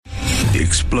The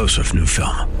explosive new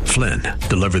film, Flynn,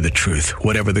 deliver the truth,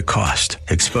 whatever the cost,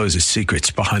 exposes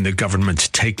secrets behind the government's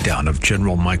takedown of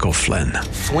General Michael Flynn.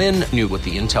 Flynn knew what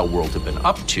the intel world had been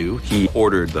up to. He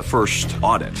ordered the first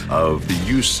audit of the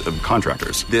use of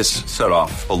contractors. This set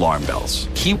off alarm bells.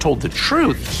 He told the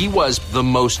truth. He was the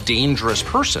most dangerous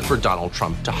person for Donald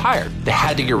Trump to hire. They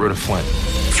had to get rid of Flynn.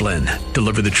 Flynn,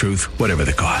 deliver the truth, whatever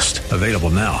the cost. Available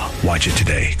now. Watch it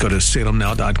today. Go to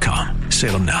salemnow.com.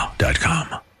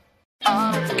 salemnow.com.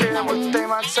 I don't care what they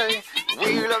might say.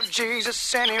 We love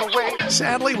Jesus anyway.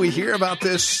 Sadly, we hear about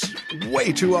this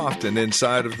way too often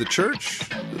inside of the church.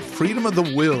 The freedom of the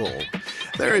will.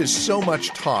 There is so much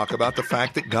talk about the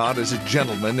fact that God is a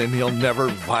gentleman and he'll never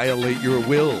violate your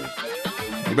will.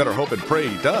 You better hope and pray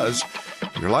he does.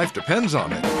 Your life depends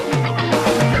on it.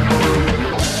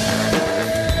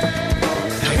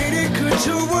 Ain't it good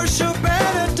to worship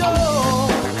and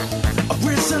adore a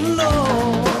risen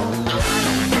Lord?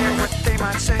 They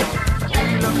might say,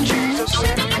 we love Jesus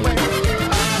anyway.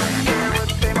 I don't care what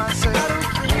they might say,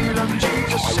 we love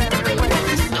Jesus anyway.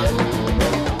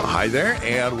 Hi there,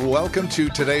 and welcome to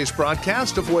today's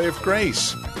broadcast of Way of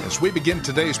Grace. As we begin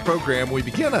today's program, we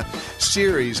begin a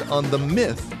series on the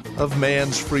myth of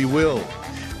man's free will.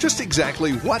 Just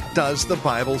exactly what does the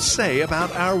Bible say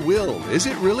about our will? Is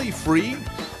it really free?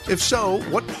 If so,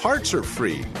 what parts are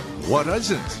free? What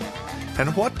isn't?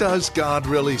 And what does God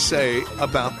really say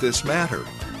about this matter?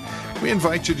 We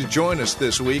invite you to join us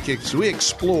this week as we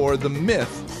explore the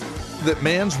myth that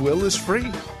man's will is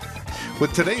free.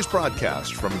 With today's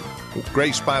broadcast from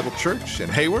Grace Bible Church in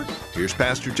Hayward, here's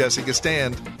Pastor Jessica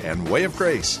Stand and Way of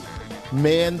Grace.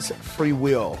 Man's free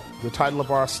will. The title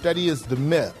of our study is The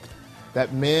Myth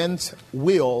that man's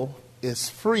will is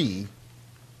free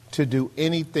to do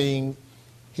anything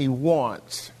he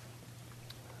wants.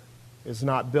 Is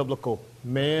not biblical.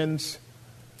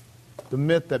 The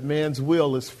myth that man's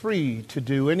will is free to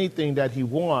do anything that he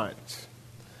wants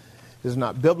is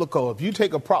not biblical. If you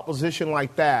take a proposition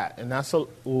like that, and that's a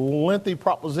lengthy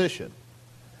proposition,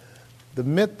 the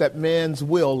myth that man's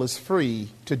will is free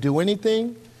to do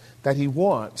anything that he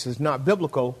wants is not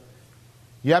biblical.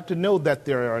 You have to know that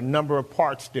there are a number of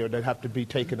parts there that have to be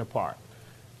taken apart.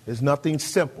 There's nothing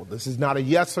simple. This is not a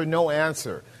yes or no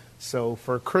answer. So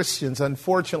for Christians,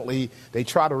 unfortunately, they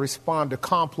try to respond to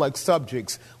complex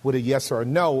subjects with a yes or a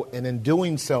no, and in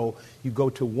doing so, you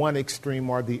go to one extreme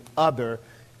or the other,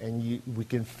 and we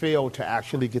can fail to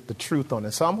actually get the truth on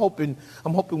it. So I'm hoping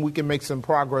we can make some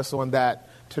progress on that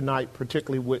tonight,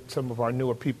 particularly with some of our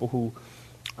newer people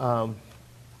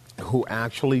who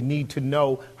actually need to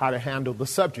know how to handle the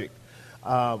subject.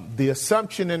 The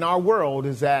assumption in our world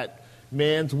is that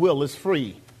man's will is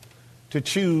free to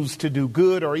choose to do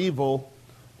good or evil,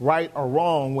 right or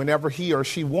wrong, whenever he or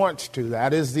she wants to.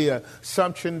 That is the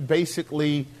assumption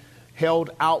basically held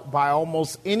out by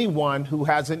almost anyone who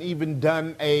hasn't even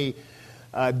done a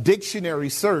dictionary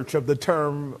search of the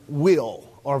term will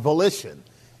or volition,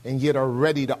 and yet are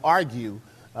ready to argue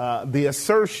the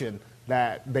assertion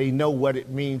that they know what it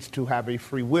means to have a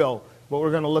free will. But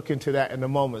we're going to look into that in a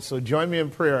moment. So join me in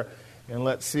prayer, and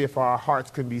let's see if our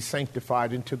hearts can be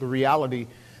sanctified into the reality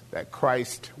that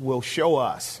Christ will show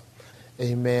us.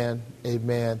 Amen.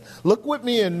 Amen. Look with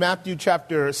me in Matthew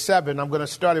chapter 7. I'm going to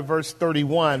start at verse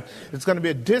 31. It's going to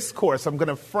be a discourse. I'm going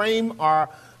to frame our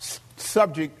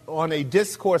subject on a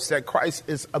discourse that Christ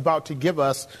is about to give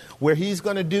us, where he's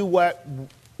going to do what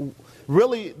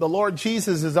really the Lord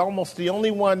Jesus is almost the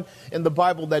only one in the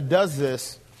Bible that does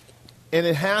this. And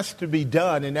it has to be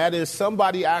done. And that is,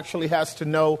 somebody actually has to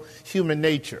know human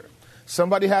nature.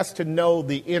 Somebody has to know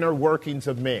the inner workings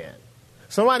of man.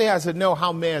 Somebody has to know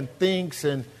how man thinks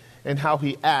and how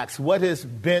he acts, what his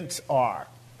bents are,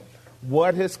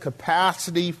 what his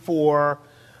capacity for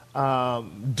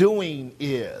doing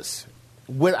is.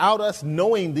 Without us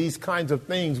knowing these kinds of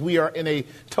things, we are in a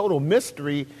total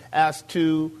mystery as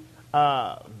to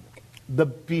the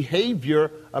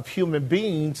behavior of human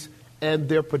beings and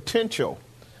their potential.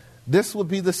 This would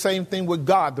be the same thing with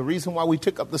God. The reason why we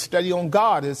took up the study on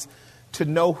God is to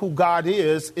know who God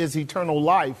is eternal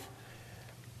life.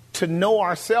 To know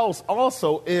ourselves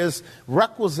also is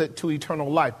requisite to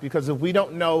eternal life, because if we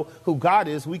don't know who God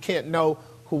is, we can't know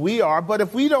who we are. But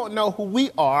if we don't know who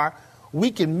we are,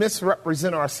 we can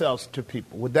misrepresent ourselves to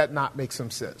people. Would that not make some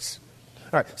sense?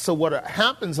 All right, so what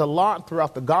happens a lot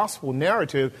throughout the gospel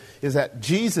narrative is that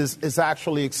Jesus is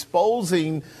actually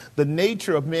exposing the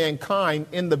nature of mankind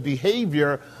in the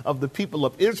behavior of the people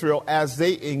of Israel as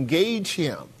they engage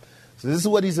him. So this is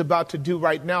what he's about to do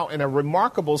right now in a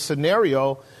remarkable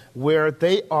scenario where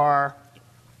they are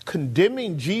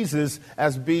condemning Jesus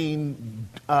as being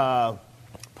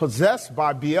possessed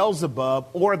by Beelzebub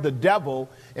or the devil,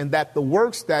 and that the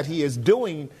works that he is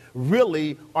doing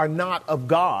really are not of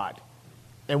God.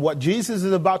 And what Jesus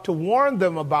is about to warn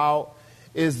them about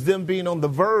is them being on the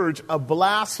verge of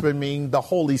blaspheming the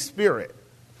Holy Spirit.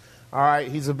 All right,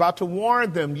 he's about to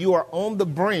warn them, you are on the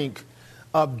brink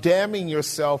of damning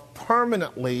yourself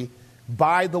permanently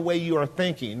by the way you are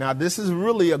thinking. Now, this is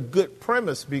really a good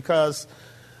premise, because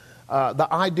the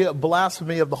idea of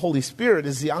blasphemy of the Holy Spirit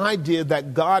is the idea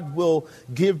that God will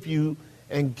give you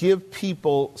and give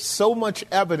people so much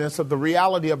evidence of the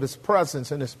reality of his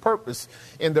presence and his purpose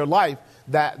in their life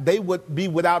that they would be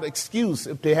without excuse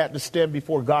if they had to stand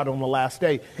before God on the last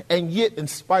day. And yet, in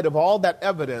spite of all that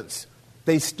evidence,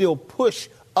 they still push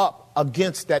up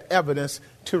against that evidence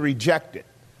to reject it.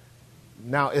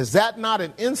 Now, is that not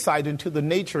an insight into the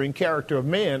nature and character of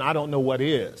man? I don't know what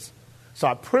is. So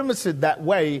I premise it that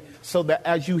way so that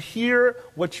as you hear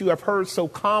what you have heard so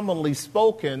commonly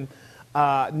spoken,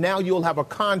 now you'll have a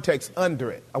context under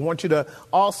it. I want you to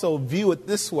also view it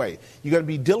this way. You're going to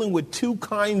be dealing with two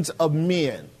kinds of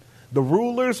men. The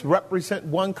rulers represent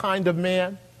one kind of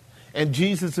man, and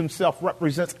Jesus himself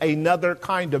represents another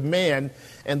kind of man.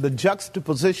 And the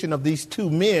juxtaposition of these two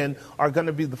men are going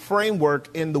to be the framework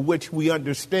in which we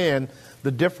understand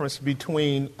the difference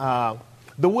between the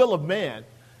will of man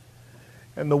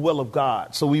and the will of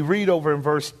God. So we read over in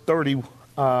verse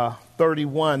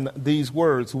 31 these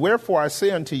words, "Wherefore I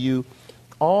say unto you,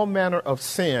 all manner of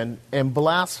sin and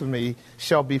blasphemy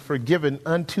shall be forgiven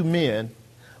unto men,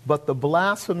 but the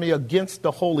blasphemy against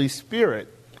the Holy Spirit,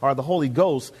 or the Holy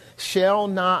Ghost, shall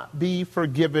not be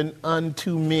forgiven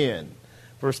unto men."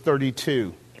 Verse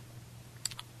 32,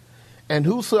 "And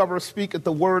whosoever speaketh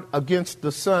the word against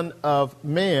the Son of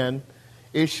Man,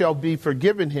 it shall be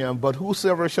forgiven him. But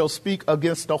whosoever shall speak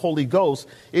against the Holy Ghost,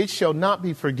 it shall not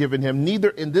be forgiven him, neither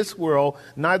in this world,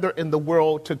 neither in the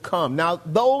world to come." Now,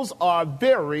 those are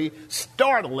very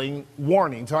startling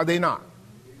warnings, are they not?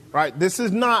 Right? This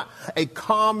is not a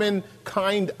common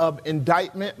kind of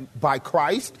indictment by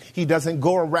Christ. He doesn't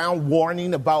go around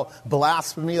warning about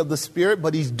blasphemy of the Spirit,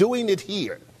 but he's doing it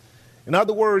here. In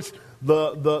other words,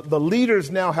 the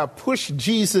leaders now have pushed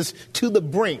Jesus to the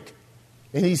brink.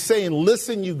 And he's saying,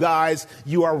 listen, you guys,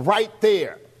 you are right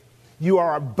there. You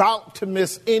are about to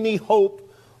miss any hope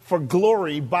for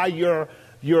glory by your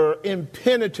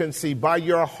impenitency, by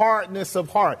your hardness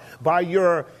of heart, by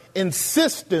your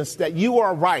insistence that you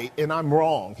are right and I'm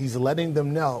wrong. He's letting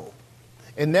them know.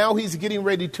 And now he's getting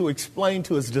ready to explain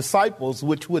to his disciples,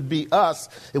 which would be us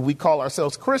if we call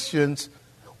ourselves Christians,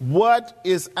 what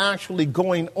is actually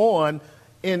going on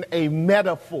in a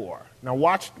metaphor. Now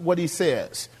watch what he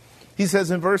says. He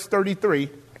says in verse 33,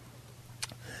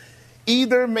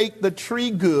 "Either make the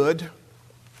tree good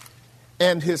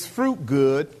and his fruit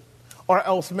good, or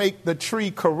else make the tree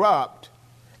corrupt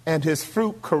and his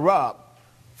fruit corrupt.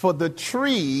 For the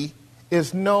tree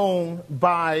is known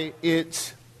by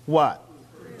its" what?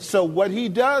 So what he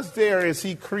does there is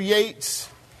he creates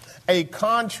a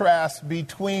contrast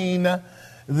between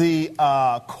the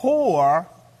core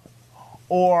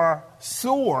or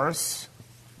source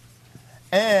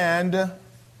and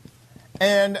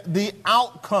the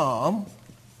outcome,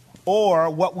 or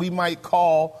what we might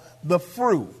call the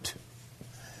fruit.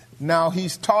 Now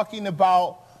he's talking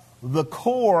about the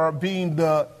core being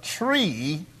the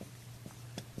tree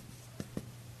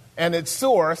and its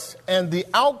source, and the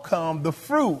outcome, the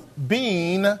fruit,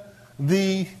 being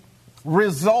the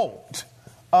result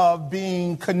of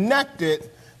being connected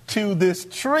to this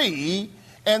tree.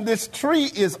 And this tree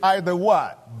is either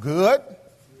what? Good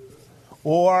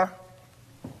or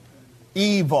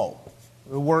evil.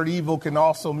 The word evil can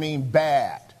also mean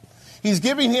bad. He's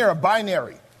giving here a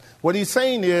binary. What he's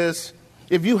saying is,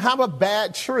 if you have a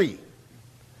bad tree,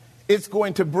 it's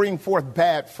going to bring forth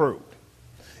bad fruit.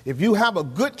 If you have a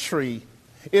good tree,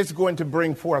 it's going to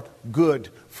bring forth good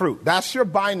fruit. That's your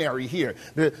binary here.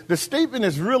 The statement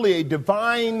is really a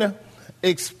divine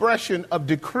expression of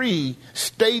decree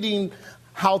stating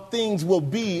how things will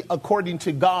be according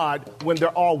to God when they're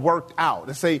all worked out.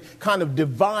 It's a kind of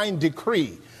divine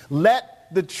decree.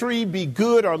 Let the tree be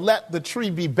good or let the tree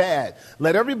be bad.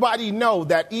 Let everybody know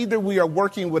that either we are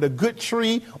working with a good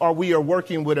tree or we are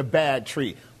working with a bad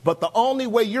tree. But the only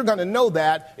way you're going to know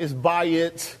that is by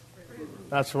its.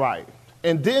 That's right.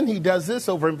 And then he does this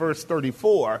over in verse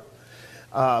 34.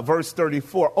 Verse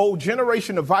 34. "O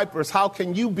generation of vipers, how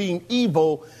can you, being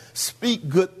evil, speak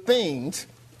good things?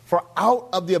 For out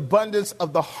of the abundance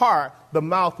of the heart, the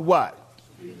mouth" what?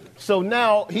 So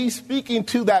now he's speaking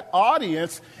to that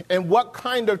audience, and what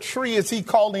kind of tree is he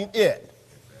calling it?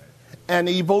 An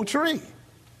evil tree.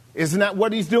 Isn't that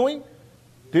what he's doing?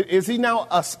 Is he now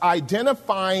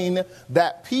identifying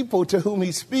that people to whom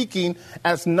he's speaking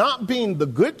as not being the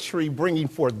good tree bringing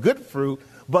forth good fruit,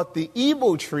 but the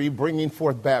evil tree bringing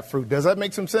forth bad fruit? Does that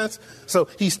make some sense? So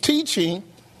he's teaching,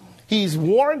 he's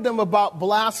warned them about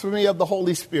blasphemy of the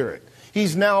Holy Spirit.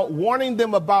 He's now warning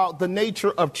them about the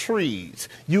nature of trees.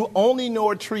 You only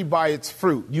know a tree by its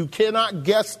fruit. You cannot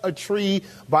guess a tree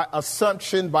by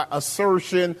assumption, by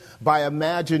assertion, by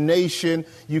imagination.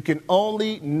 You can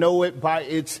only know it by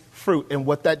its fruit. And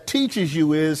what that teaches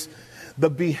you is the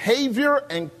behavior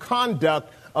and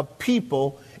conduct of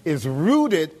people is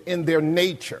rooted in their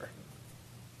nature.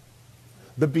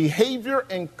 The behavior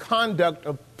and conduct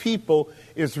of people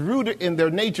is rooted in their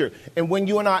nature. And when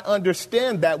you and I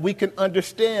understand that, we can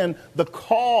understand the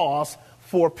cause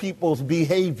for people's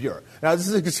behavior. Now, this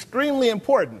is extremely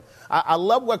important. I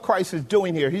love what Christ is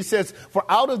doing here. He says, for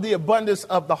out of the abundance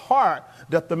of the heart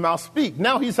doth the mouth speak.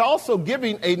 Now, he's also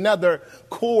giving another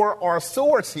core or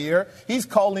source here. He's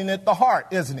calling it the heart,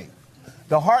 isn't he?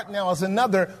 The heart now is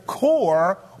another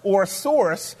core or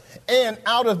source, and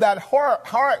out of that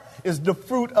heart is the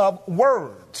fruit of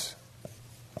words.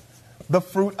 The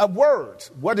fruit of words.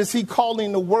 What is he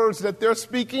calling the words that they're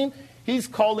speaking? He's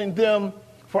calling them,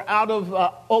 for out of,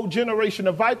 O generation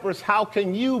of vipers, how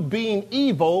can you, being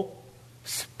evil,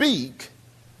 speak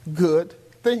good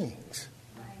things?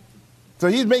 So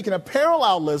he's making a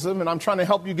parallelism, and I'm trying to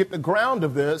help you get the ground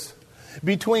of this,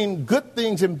 between good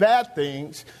things and bad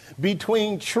things,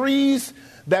 between trees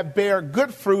that bear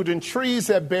good fruit and trees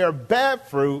that bear bad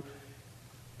fruit,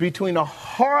 between a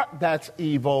heart that's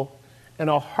evil and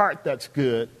a heart that's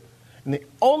good. And the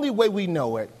only way we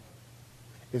know it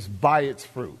is by its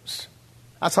fruits.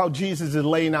 That's how Jesus is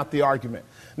laying out the argument.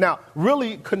 Now,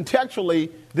 really, contextually,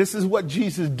 this is what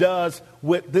Jesus does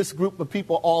with this group of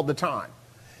people all the time.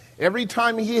 Every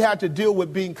time he had to deal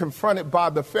with being confronted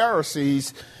by the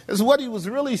Pharisees, is what he was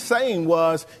really saying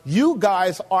was, you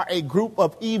guys are a group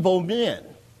of evil men.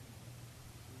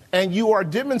 And you are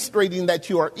demonstrating that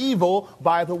you are evil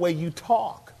by the way you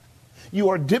talk. You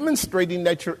are demonstrating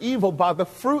that you're evil by the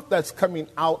fruit that's coming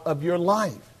out of your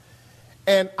life.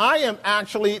 And I am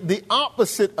actually the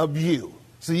opposite of you.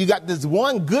 So you got this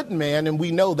one good man, and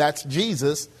we know that's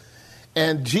Jesus.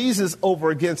 And Jesus over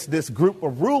against this group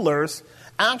of rulers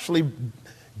actually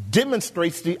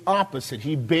demonstrates the opposite.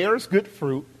 He bears good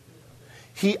fruit.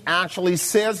 He actually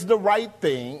says the right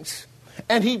things.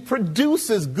 And he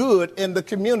produces good in the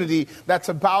community that's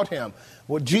about him.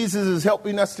 What Jesus is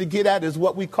helping us to get at is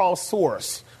what we call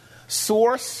source.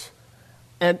 Source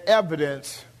and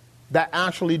evidence that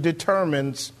actually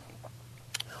determines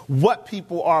what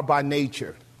people are by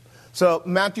nature. So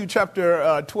Matthew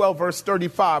chapter 12, verse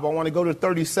 35, I want to go to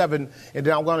 37, and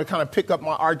then I'm going to kind of pick up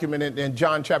my argument in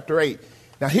John chapter 8.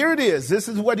 Now here it is. This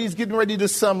is what he's getting ready to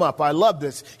sum up. I love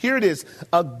this. Here it is.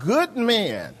 A good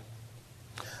man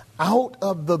out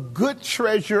of the good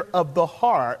treasure of the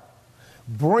heart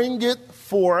bringeth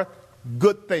forth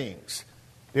good things.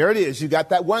 There it is. You got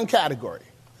that one category.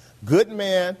 Good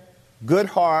man, good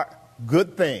heart,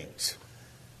 good things.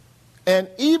 An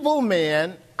evil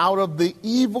man out of the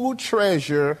evil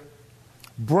treasure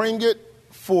bringeth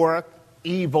forth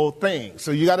evil things. So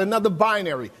you got another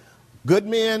binary. Good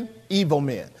men, evil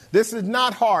men. This is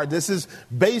not hard. This is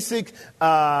basic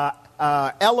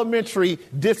elementary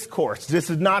discourse.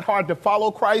 This is not hard to follow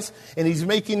Christ, and he's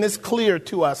making this clear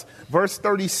to us. Verse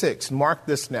 36, mark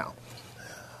this now.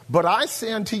 But I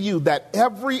say unto you that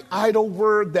every idle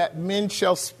word that men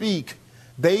shall speak,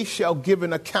 they shall give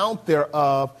an account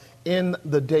thereof in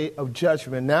the day of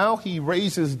judgment. Now he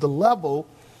raises the level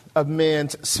of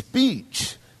man's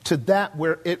speech to that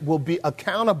where it will be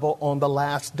accountable on the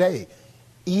last day,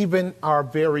 even our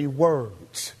very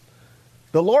words.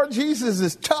 The Lord Jesus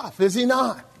is tough, is he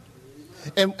not?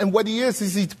 And what he is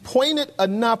he's pointed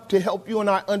enough to help you and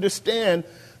I understand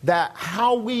that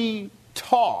how we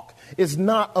talk is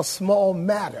not a small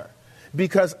matter,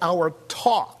 because our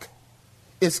talk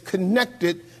is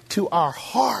connected to our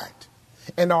heart,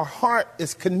 and our heart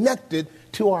is connected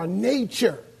to our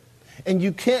nature. And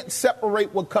you can't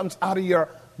separate what comes out of your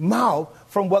mouth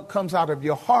from what comes out of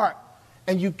your heart.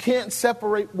 And you can't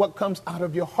separate what comes out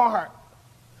of your heart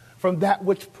from that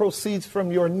which proceeds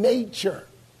from your nature.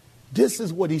 This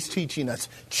is what he's teaching us.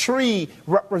 Tree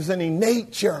representing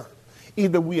nature.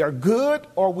 Either we are good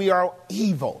or we are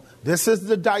evil. This is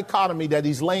the dichotomy that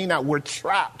he's laying out. We're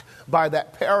trapped by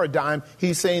that paradigm.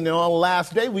 He's saying that on the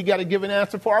last day, we got to give an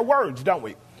answer for our words, don't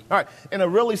we? All right. In a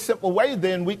really simple way,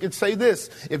 then, we could say this.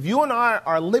 If you and I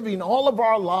are living all of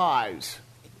our lives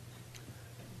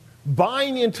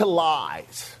buying into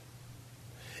lies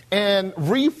and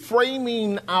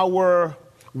reframing our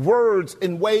words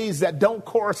in ways that don't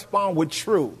correspond with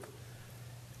truth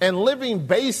and living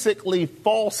basically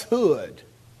falsehood,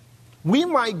 we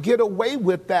might get away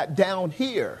with that down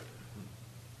here.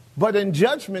 But in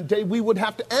Judgment Day, we would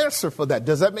have to answer for that.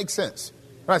 Does that make sense?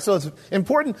 All right, so it's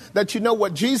important that you know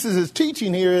what Jesus is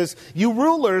teaching here is, you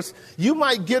rulers, you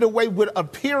might get away with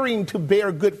appearing to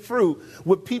bear good fruit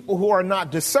with people who are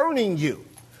not discerning you.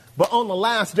 But on the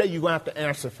last day, you're going to have to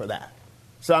answer for that.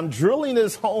 So I'm drilling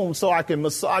this home so I can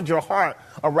massage your heart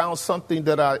around something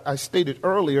that I stated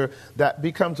earlier that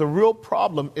becomes a real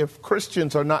problem if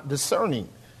Christians are not discerning.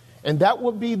 And that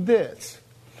would be this: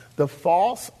 the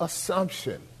false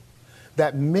assumption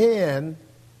that man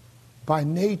by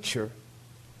nature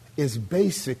is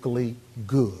basically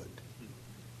good.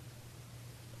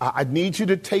 I need you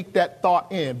to take that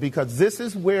thought in, because this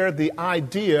is where the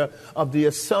idea of the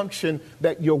assumption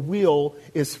that your will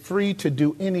is free to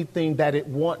do anything that it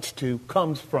wants to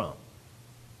comes from.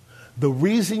 The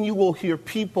reason you will hear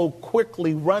people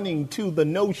quickly running to the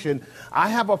notion, I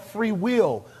have a free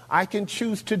will, I can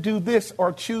choose to do this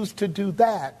or choose to do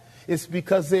that, is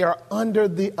because they are under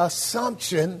the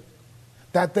assumption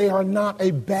that they are not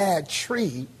a bad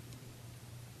tree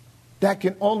that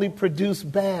can only produce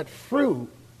bad fruit,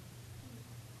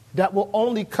 that will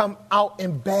only come out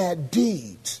in bad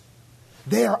deeds.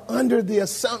 They are under the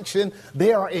assumption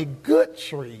they are a good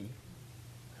tree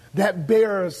that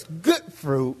bears good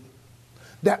fruit,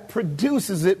 that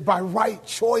produces it by right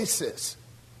choices.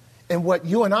 And what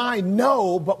you and I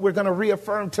know, but we're going to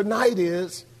reaffirm tonight,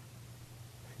 is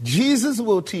Jesus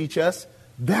will teach us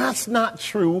that's not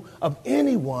true of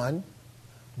anyone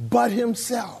but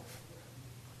himself.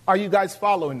 Are you guys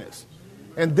following this?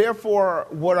 And therefore,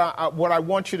 what I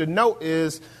want you to note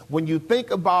is, when you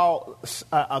think about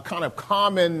a kind of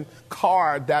common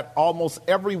card that almost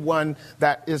everyone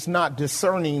that is not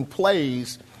discerning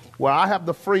plays, where I have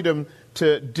the freedom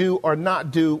to do or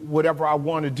not do whatever I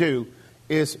want to do,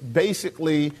 is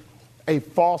basically a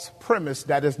false premise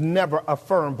that is never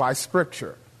affirmed by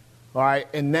Scripture. All right,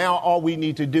 and now all we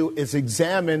need to do is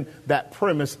examine that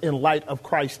premise in light of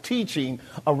Christ's teaching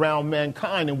around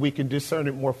mankind, and we can discern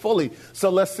it more fully. So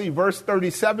let's see, verse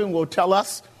 37 will tell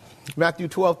us, Matthew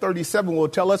 12:37 will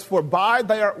tell us, for by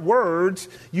their words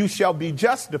you shall be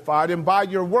justified, and by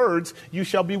your words you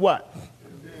shall be what?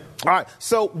 All right,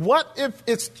 so what if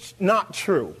it's not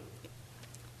true?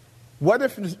 What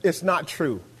if it's not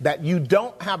true that you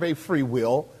don't have a free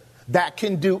will that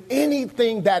can do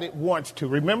anything that it wants to?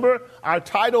 Remember, our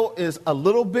title is a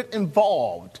little bit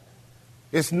involved.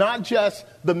 It's not just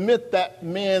the myth that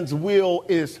man's will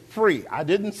is free. I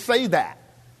didn't say that.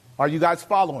 Are you guys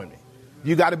following me?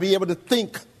 You got to be able to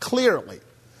think clearly.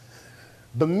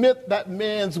 The myth that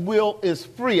man's will is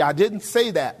free, I didn't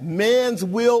say that. Man's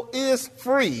will is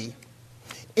free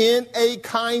in a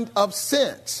kind of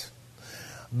sense.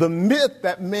 The myth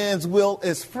that man's will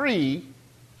is free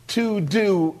to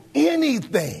do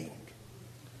anything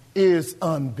is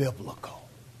unbiblical.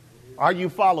 Are you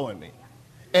following me?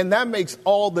 And that makes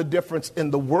all the difference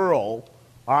in the world.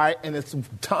 All right, and it's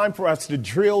time for us to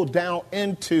drill down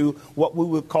into what we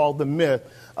would call the myth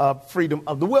of freedom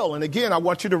of the will. And again, I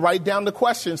want you to write down the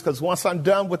questions, because once I'm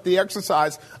done with the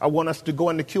exercise, I want us to go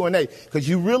into Q&A, because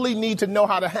you really need to know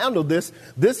how to handle this.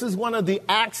 This is one of the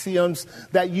axioms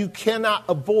that you cannot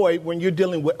avoid when you're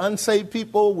dealing with unsaved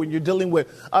people, when you're dealing with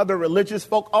other religious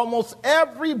folk. Almost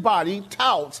everybody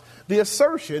touts the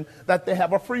assertion that they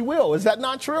have a free will. Is that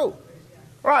not true?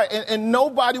 Right, and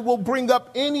nobody will bring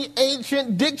up any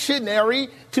ancient dictionary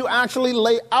to actually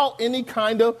lay out any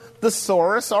kind of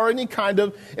thesaurus or any kind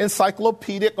of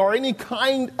encyclopedic or any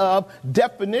kind of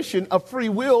definition of free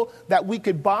will that we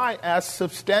could buy as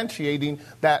substantiating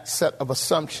that set of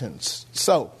assumptions.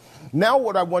 So now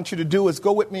what I want you to do is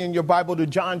go with me in your Bible to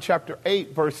John chapter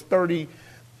 8, verse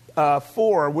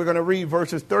 34. We're going to read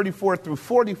verses 34 through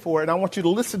 44, and I want you to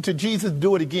listen to Jesus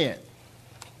do it again.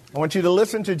 I want you to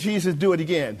listen to Jesus do it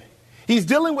again. He's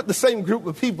dealing with the same group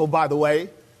of people, by the way.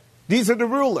 These are the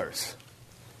rulers.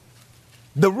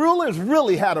 The rulers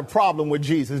really had a problem with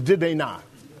Jesus, did they not?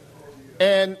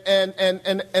 And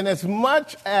as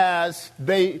much as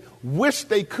they wish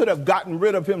they could have gotten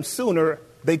rid of him sooner,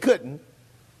 they couldn't.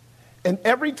 And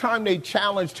every time they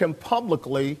challenged him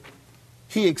publicly,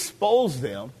 he exposed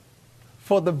them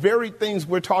for the very things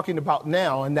we're talking about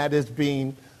now, and that is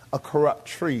being a corrupt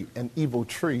tree, an evil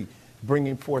tree,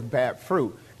 bringing forth bad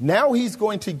fruit. Now he's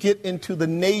going to get into the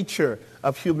nature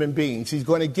of human beings. He's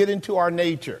going to get into our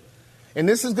nature. And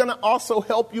this is going to also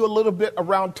help you a little bit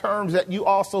around terms that you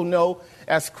also know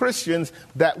as Christians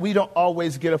that we don't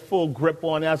always get a full grip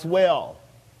on as well.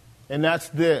 And that's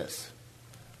this: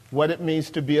 what it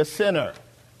means to be a sinner.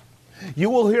 You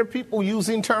will hear people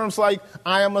using terms like,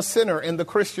 I am a sinner in the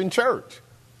Christian church.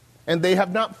 And they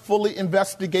have not fully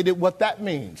investigated what that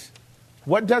means.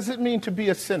 What does it mean to be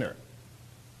a sinner?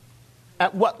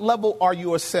 At what level are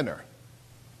you a sinner?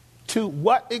 To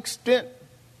what extent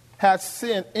has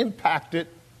sin impacted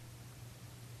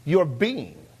your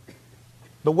being,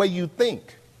 the way you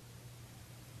think,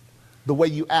 the way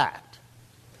you act?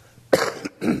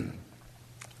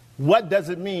 What does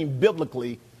it mean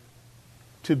biblically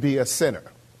to be a sinner?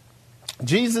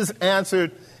 Jesus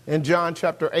answered in John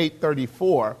chapter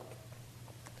 8:34,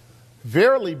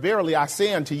 verily, verily, I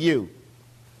say unto you,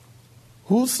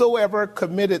 whosoever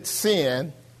committed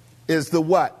sin is the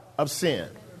what of sin?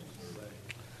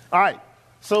 All right,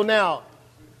 so now,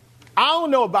 I don't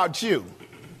know about you,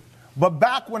 but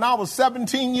back when I was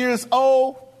 17 years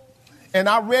old and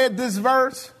I read this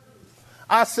verse,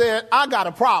 I said, I got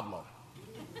a problem.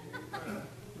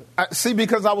 See,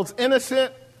 because I was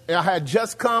innocent, and I had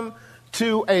just come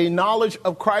to a knowledge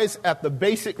of Christ at the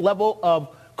basic level of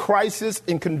crisis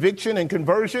and conviction and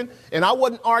conversion, and I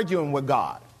wasn't arguing with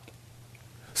God.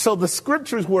 So the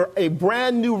scriptures were a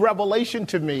brand new revelation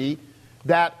to me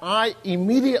that I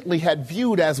immediately had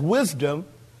viewed as wisdom,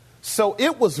 so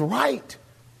it was right.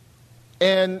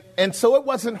 And so it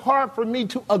wasn't hard for me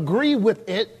to agree with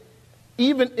it,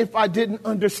 even if I didn't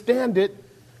understand it,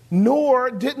 nor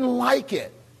didn't like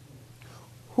it.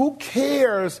 Who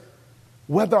cares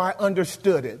whether I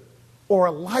understood it or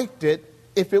liked it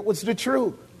if it was the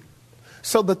truth?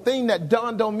 So the thing that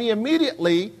dawned on me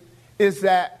immediately is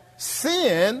that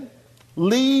sin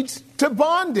leads to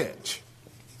bondage.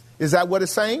 Is that what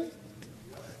it's saying?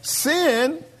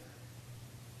 Sin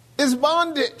is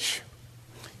bondage.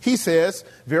 He says,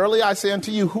 verily I say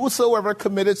unto you, whosoever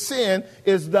committed sin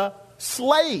is the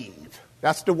slave.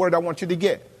 That's the word I want you to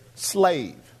get.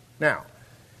 Slave. Now,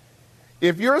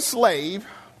 if you're a slave,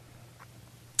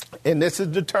 and this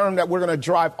is the term that we're going to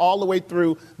drive all the way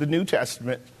through the New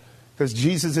Testament, because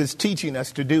Jesus is teaching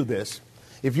us to do this.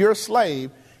 If you're a slave,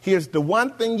 here's the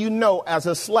one thing you know as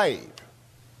a slave.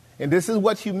 And this is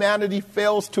what humanity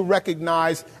fails to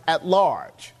recognize at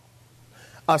large.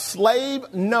 A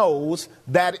slave knows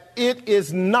that it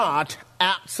is not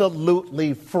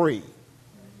absolutely free.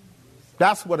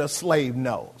 That's what a slave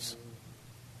knows.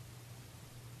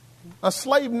 A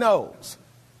slave knows.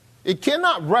 It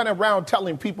cannot run around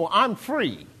telling people, I'm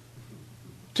free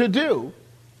to do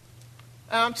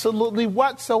absolutely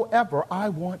whatsoever I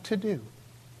want to do.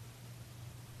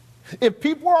 If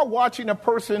people are watching a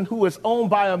person who is owned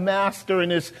by a master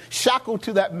and is shackled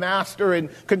to that master and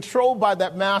controlled by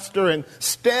that master and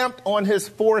stamped on his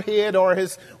forehead or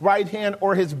his right hand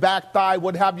or his back thigh,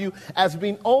 what have you, as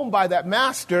being owned by that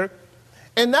master,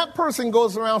 and that person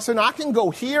goes around saying, I can go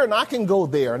here and I can go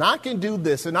there and I can do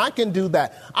this and I can do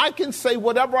that. I can say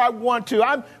whatever I want to.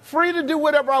 I'm free to do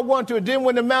whatever I want to. And then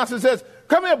when the master says,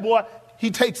 come here, boy,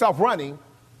 he takes off running,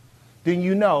 then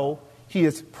you know he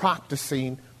is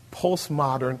practicing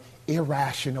postmodern,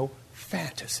 irrational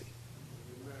fantasy.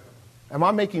 Am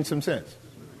I making some sense?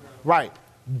 Right.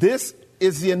 This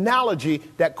is the analogy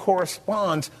that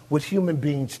corresponds with human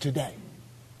beings today.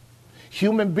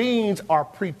 Human beings are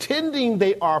pretending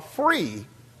they are free,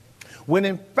 when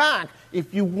in fact,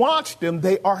 if you watch them,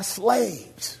 they are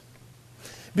slaves.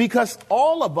 Because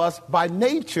all of us, by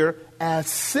nature, as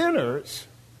sinners,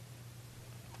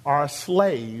 are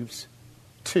slaves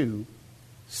to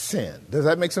sin. Does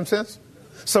that make some sense?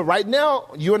 So right now,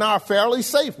 you and I are fairly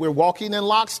safe. We're walking in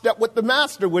lockstep with the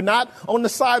master. We're not on the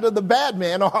side of the bad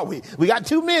man, are we? We got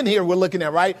two men here we're looking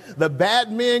at, right? The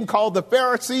bad men called the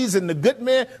Pharisees and the good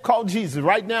men called Jesus.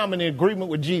 Right now, I'm in agreement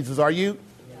with Jesus. Are you?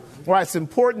 Yeah. Right, it's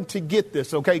important to get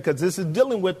this, okay? Because this is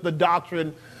dealing with the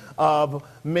doctrine of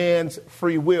man's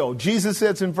free will. Jesus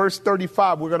says in verse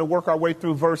 35, we're going to work our way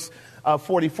through verse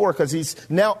 44, because he's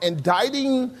now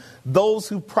indicting those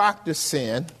who practice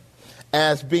sin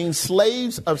as being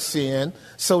slaves of sin.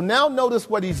 So now notice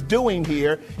what he's doing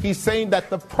here. He's saying that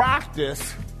the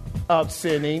practice of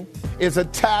sinning is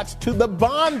attached to the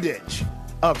bondage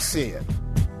of sin.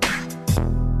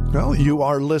 Well, you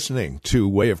are listening to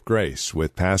Way of Grace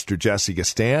with Pastor Jesse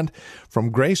Gistand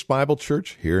from Grace Bible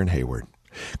Church here in Hayward.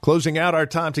 Closing out our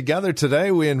time together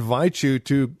today, we invite you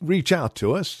to reach out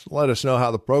to us. Let us know how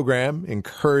the program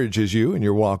encourages you in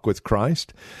your walk with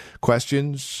Christ.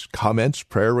 Questions, comments,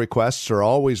 prayer requests are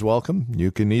always welcome.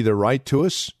 You can either write to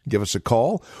us, give us a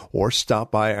call, or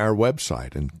stop by our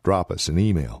website and drop us an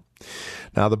email.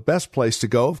 Now, the best place to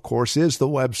go, of course, is the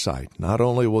website. Not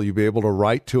only will you be able to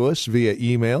write to us via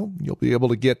email, you'll be able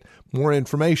to get more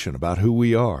information about who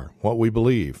we are, what we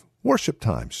believe, worship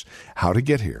times, how to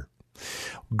get here.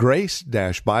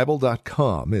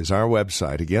 Grace-Bible.com is our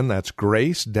website. Again, that's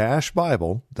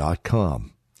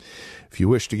grace-bible.com. If you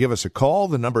wish to give us a call,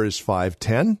 the number is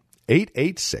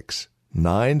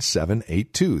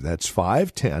 510-886-9782. That's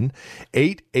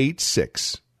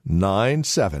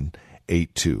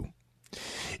 510-886-9782.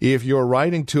 If you're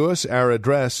writing to us, our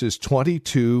address is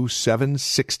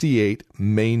 22768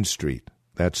 Main Street.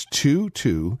 That's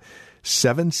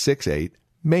 22768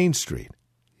 Main Street.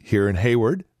 Here in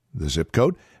Hayward, the zip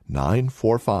code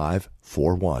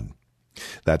 94541.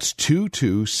 That's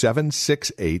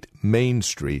 22768 Main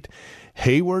Street,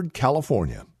 Hayward,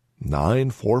 California,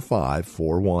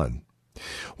 94541.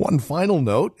 One final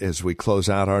note as we close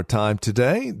out our time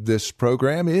today, this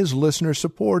program is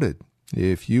listener-supported.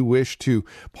 If you wish to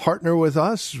partner with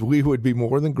us, we would be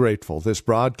more than grateful. This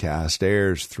broadcast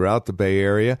airs throughout the Bay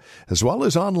Area as well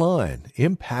as online,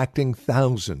 impacting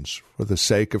thousands for the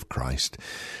sake of Christ.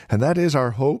 And that is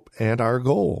our hope and our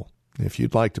goal. If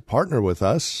you'd like to partner with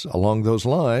us along those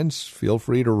lines, feel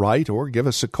free to write or give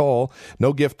us a call.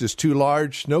 No gift is too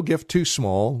large, no gift too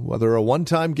small, whether a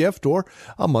one-time gift or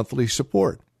a monthly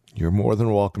support. You're more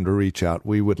than welcome to reach out.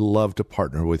 We would love to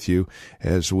partner with you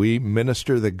as we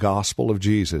minister the gospel of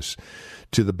Jesus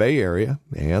to the Bay Area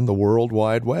and the World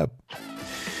Wide Web.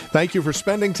 Thank you for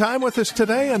spending time with us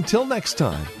today. Until next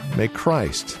time, may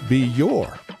Christ be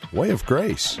your way of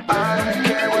grace. I don't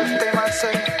care what they might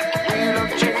say. We love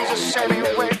Jesus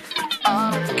anyway.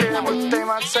 I don't care what they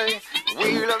might say.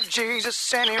 We love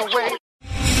Jesus anyway.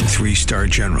 3-star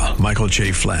General Michael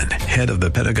J. Flynn, head of the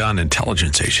Pentagon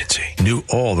Intelligence Agency, knew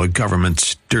all the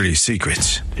government's dirty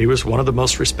secrets. He was one of the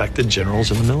most respected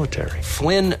generals in the military.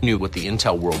 Flynn knew what the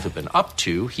intel world had been up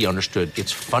to. He understood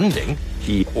its funding.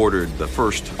 He ordered the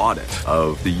first audit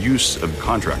of the use of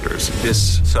contractors.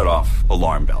 This set off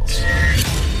alarm bells.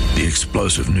 The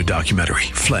explosive new documentary,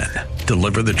 Flynn,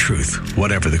 Deliver the Truth,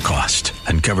 Whatever the Cost,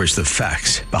 uncovers the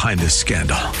facts behind this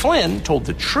scandal. Flynn told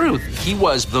the truth. He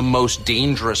was the most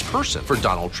dangerous person for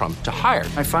Donald Trump to hire.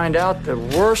 I find out the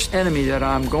worst enemy that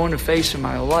I'm going to face in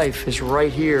my life is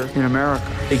right here in America.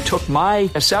 They took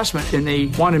my assessment and they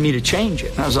wanted me to change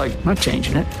it. And I was like, I'm not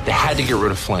changing it. They had to get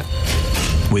rid of Flynn.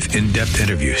 With in-depth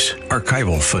interviews,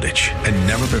 archival footage, and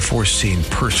never-before-seen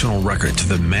personal records of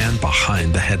the man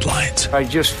behind the headlines. I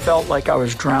just felt like I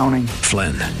was drowning.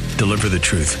 Flynn, Deliver the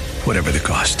Truth, Whatever the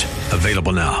Cost.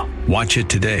 Available now. Watch it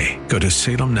today. Go to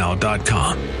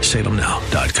salemnow.com.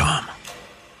 salemnow.com.